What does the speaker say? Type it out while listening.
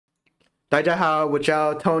다이자하,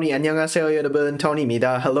 wachao, Tony, 안녕하세요, 여러분,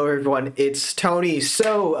 Tony입니다. Hello, everyone, it's Tony.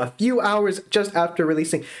 So, a few hours just after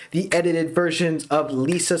releasing the edited versions of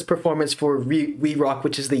Lisa's performance for We Rock,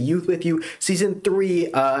 which is the Youth With You Season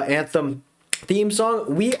 3 anthem theme song,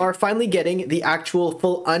 we are finally getting the actual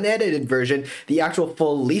full unedited version, the actual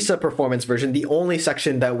full Lisa performance version, the only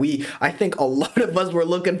section that I think a lot of us were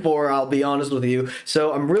looking for, I'll be honest with you.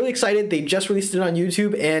 So I'm really excited. They just released it on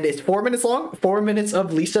YouTube and it's 4 minutes long, 4 minutes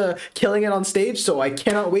of Lisa killing it on stage. So I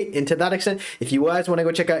cannot wait. And to that extent, if you guys want to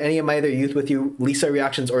go check out any of my other Youth With You Lisa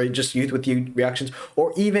reactions or just Youth With You reactions,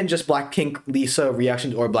 or even just Blackpink Lisa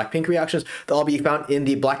reactions or Blackpink reactions, they'll all be found in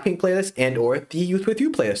the Blackpink playlist and or the Youth With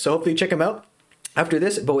You playlist. So hopefully you check them out after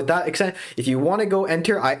this. But with that extent, if you want to go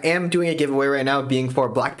enter, I am doing a giveaway right now, being for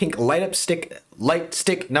Blackpink Light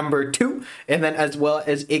Stick number 2, and then as well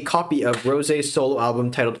as a copy of Rosé's solo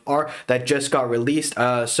album titled R that just got released.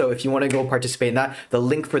 So if you want to go participate in that, the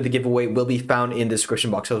link for the giveaway will be found in the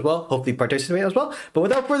description box as well. Hopefully participate as well. But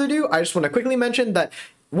without further ado, I just want to quickly mention that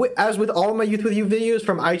as with all of my Youth With You videos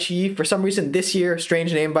from iQIYI, for some reason this year,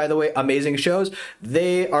 strange name by the way, amazing shows,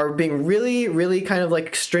 they are being really kind of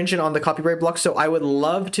like stringent on the copyright block. So I would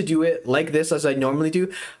love to do it like this as I normally do,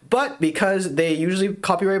 but because they usually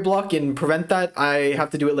copyright block and prevent that, I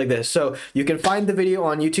have to do it like this. So you can find the video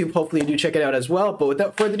on YouTube. Hopefully you do check it out as well. But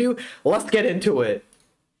without further ado, let's get into it.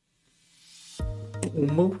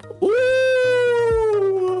 Ooh.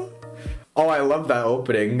 Oh, I love that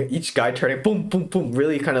opening. Each guy turning boom, boom, boom.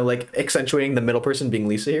 Really kind of like accentuating the middle person being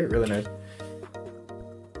Lisa here. Really nice.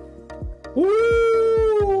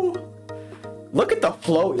 Woo! Look at the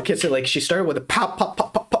flow. You can see like she started with a pop, pop,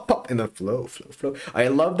 pop, pop, pop, pop, and the flow. I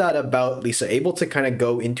love that about Lisa. Able to kind of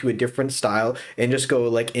go into a different style and just go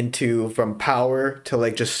like into from power to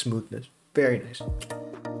like just smoothness. Very nice.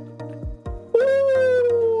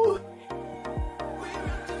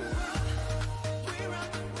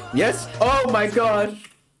 Yes. Oh my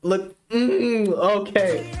gosh. Look.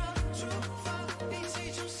 Okay.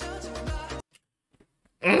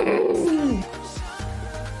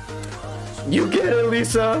 You get it,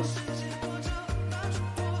 Lisa.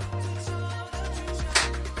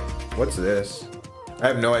 What's this? I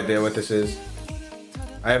have no idea what this is.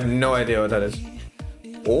 I have no idea what that is.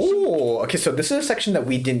 Oh, okay. So this is a section that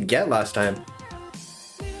we didn't get last time.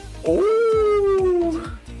 Oh.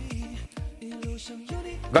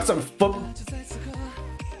 Got some foot.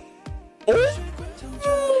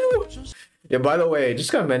 Oh! Yeah, by the way, just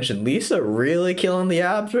gotta mention, Lisa really killing the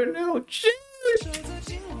abs right now. Jeez.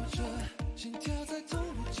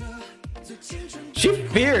 She's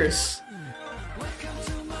fierce.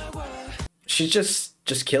 She's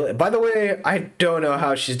just killing it. By the way, I don't know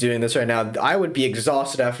how she's doing this right now. I would be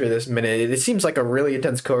exhausted after this minute. It seems like a really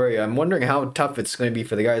intense choreo. I'm wondering how tough it's going to be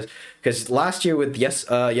for the guys, because last year with Yes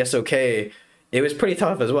Okay, it was pretty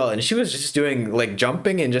tough as well, and she was just doing like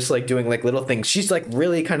jumping and just like doing like little things. She's like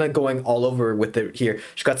really kind of going all over with it here.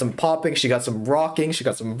 She got some popping, she got some rocking, she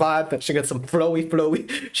got some vibe, she got some flowy.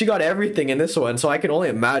 She got everything in this one, so I can only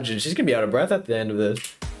imagine she's gonna be out of breath at the end of this.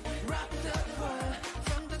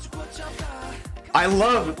 I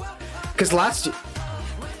love, because last year,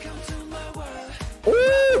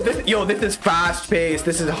 ooh, this is fast paced.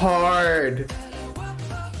 This is hard.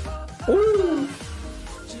 Ooh.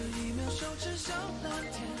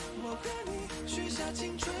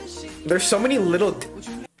 There's so many little...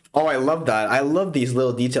 Oh, I love that. I love these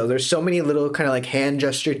little details. There's so many little kind of like hand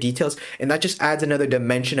gesture details, and that just adds another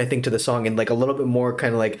dimension, I think, to the song, and like a little bit more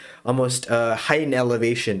kind of like almost heightened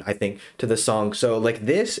elevation, I think, to the song. So like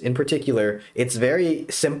this in particular, it's very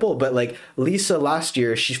simple, but like Lisa last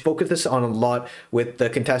year, she focused this on a lot with the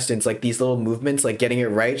contestants, like these little movements, like getting it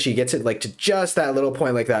right. She gets it like to just that little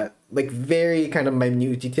point like that. Like very kind of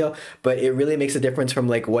minute detail, but it really makes a difference from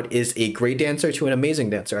like what is a great dancer to an amazing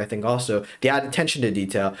dancer. I think also they add attention to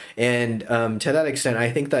detail, and to that extent, I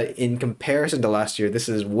think that in comparison to last year, this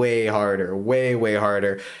is way harder, way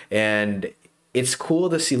harder, and it's cool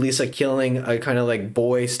to see Lisa killing a kind of like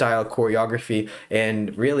boy style choreography,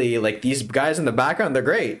 and really like these guys in the background, they're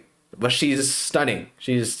great, but she's stunning.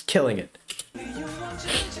 She's killing it.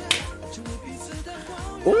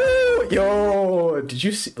 Ooh, yo, did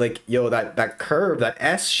you see, like, yo, that curve, that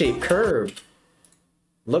S-shaped curve.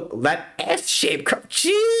 Look, that S-shaped curve.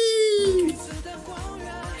 Jeez.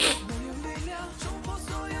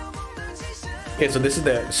 Okay, so this is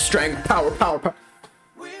the strength, power.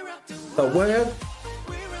 The world.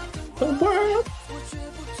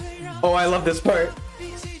 Oh, I love this part.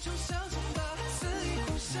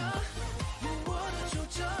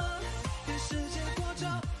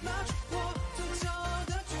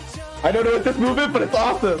 I don't know what this move is, but it's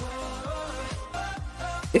awesome.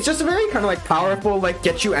 It's just a very kind of like powerful, like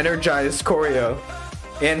get you energized choreo.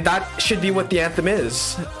 And that should be what the anthem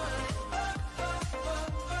is.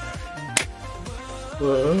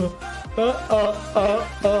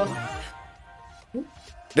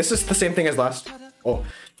 This is the same thing as last. Oh,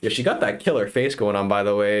 yeah, she got that killer face going on, by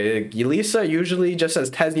the way. Lisa usually, just as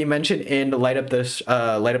Tessie mentioned in Light Up the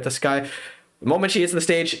Sky, the moment she hits the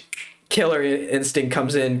stage, killer instinct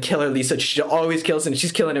comes in, killer Lisa. She always kills, and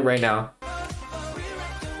she's killing it right now.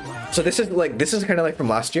 So this is kind of like from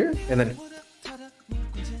last year, and then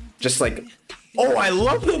just like, oh, I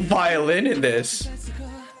love the violin in this.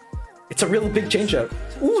 It's a real big change up.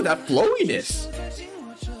 Ooh, that flowiness.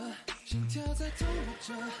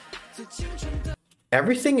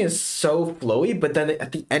 Everything is so flowy, but then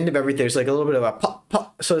at the end of everything, there's like a little bit of a pop,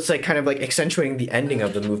 pop. So it's like kind of like accentuating the ending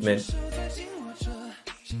of the movement.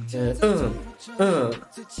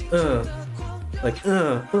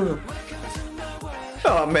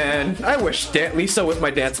 Oh man, I wish Lisa was my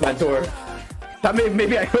dance mentor. That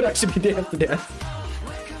maybe I could actually be dance to dance.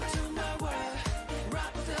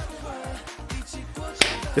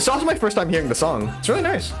 This is also my first time hearing the song. It's really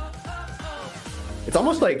nice. It's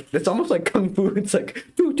almost like kung fu. It's like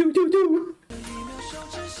do do do do.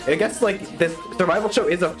 I guess like this survival show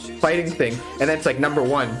is a fighting thing, and then it's like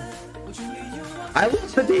 #1. I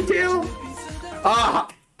love the detail. Ah,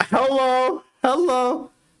 hello, hello.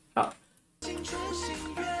 Oh.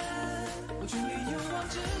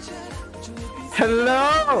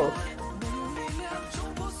 Hello.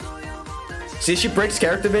 See, she breaks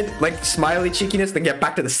character bit, like smiley cheekiness, then get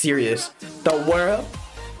back to the serious. The world.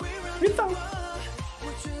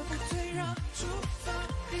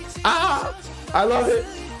 Ah, I love it.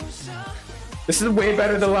 This is way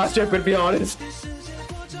better than last year, to be honest.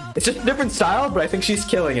 It's just a different style, but I think she's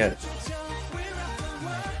killing it.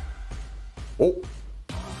 Oh.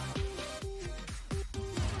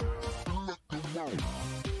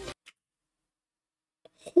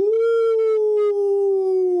 Ooh,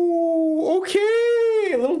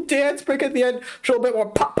 okay, a little dance break at the end. Show a bit more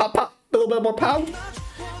pop, pop, pop. A little bit more pow.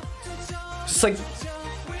 Just like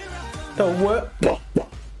the what?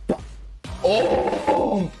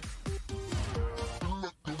 Oh.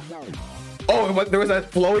 Oh, there was that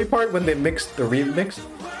flowy part when they mixed the remix.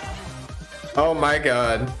 Oh my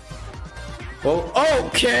god. Well,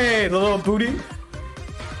 okay, the little booty.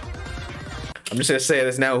 I'm just gonna say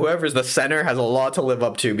this now. Whoever's the center has a lot to live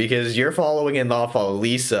up to because you're following in the off of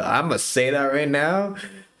Lisa. I'm gonna say that right now.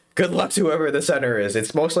 Good luck to whoever the center is.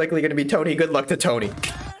 It's most likely gonna be Tony. Good luck to Tony.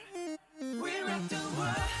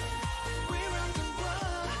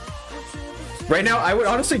 Right now, I would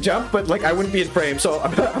honestly jump, but like I wouldn't be in frame, so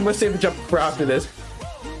I'm gonna save the jump for after this.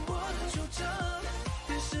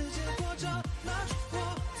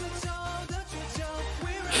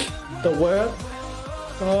 The what?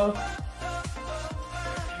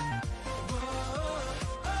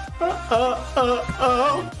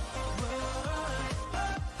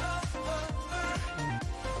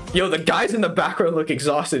 Yo, the guys in the background look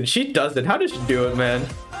exhausted. She doesn't. How does she do it, man?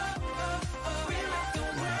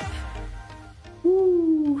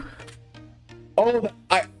 Oh,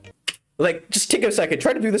 like, just take a second.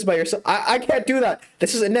 Try to do this by yourself. I can't do that.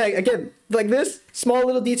 This is a neg. Again, like this, small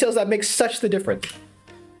little details that make such the difference.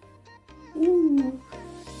 Ooh.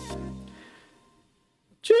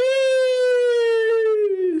 Jeez.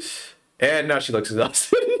 And now she looks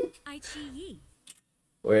exhausted.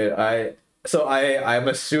 Wait, I'm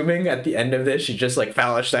assuming at the end of this, she just like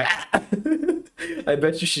fell. She's like, I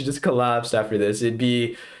bet you she just collapsed after this. It'd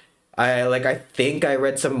be... I think I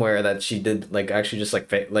read somewhere that she did like actually just like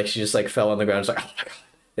she just like fell on the ground. It's like, oh my god.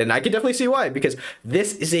 And I can definitely see why, because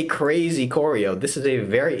this is a crazy choreo. This is a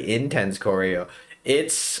very intense choreo.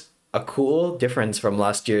 It's a cool difference from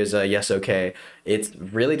last year's Yes Okay. It's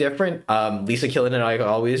really different. Lisa killing it like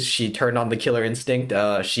always. She turned on the killer instinct.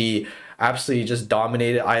 She absolutely just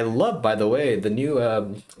dominated. I love, by the way, the new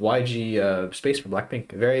YG space for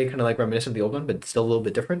Blackpink. Very kind of like reminiscent of the old one, but still a little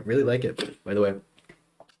bit different. Really like it, by the way.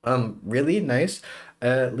 Really nice.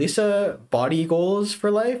 Lisa, body goals for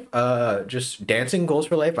life, just dancing goals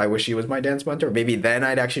for life. I wish she was my dance mentor. Maybe then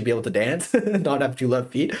I'd actually be able to dance, not have 2 left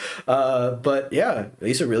feet. But yeah,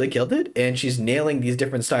 Lisa really killed it, and she's nailing these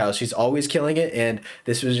different styles. She's always killing it, and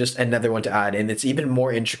this was just another one to add, and it's even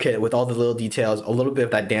more intricate with all the little details, a little bit of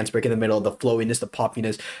that dance break in the middle, the flowiness, the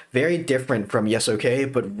poppiness. Very different from Yes Okay,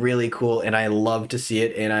 but really cool, and I love to see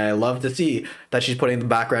it, and I love to see that she's putting the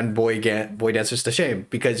background boy dancers to shame,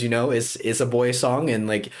 because, you know, it's a boy song, and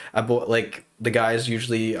like the guys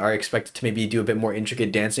usually are expected to maybe do a bit more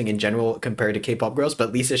intricate dancing in general compared to K-pop girls,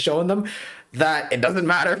 but Lisa's showing them that it doesn't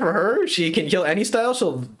matter for her. She can kill any style,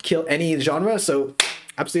 she'll kill any genre. So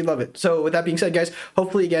Absolutely love it. So with that being said, guys,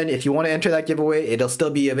 hopefully again, if you want to enter that giveaway, it'll still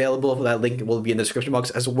be available. That link will be in the description box,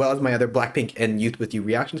 as well as my other Blackpink and Youth With You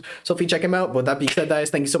reactions. So if you check them out. But with that being said, guys,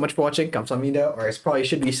 thank you so much for watching. 감사합니다, or I probably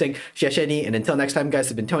should be saying 시아시아니. And until next time,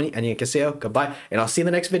 guys, it's been Tony. 안녕히 계세요. Goodbye. And I'll see you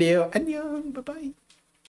in the next video. 안녕. Bye-bye.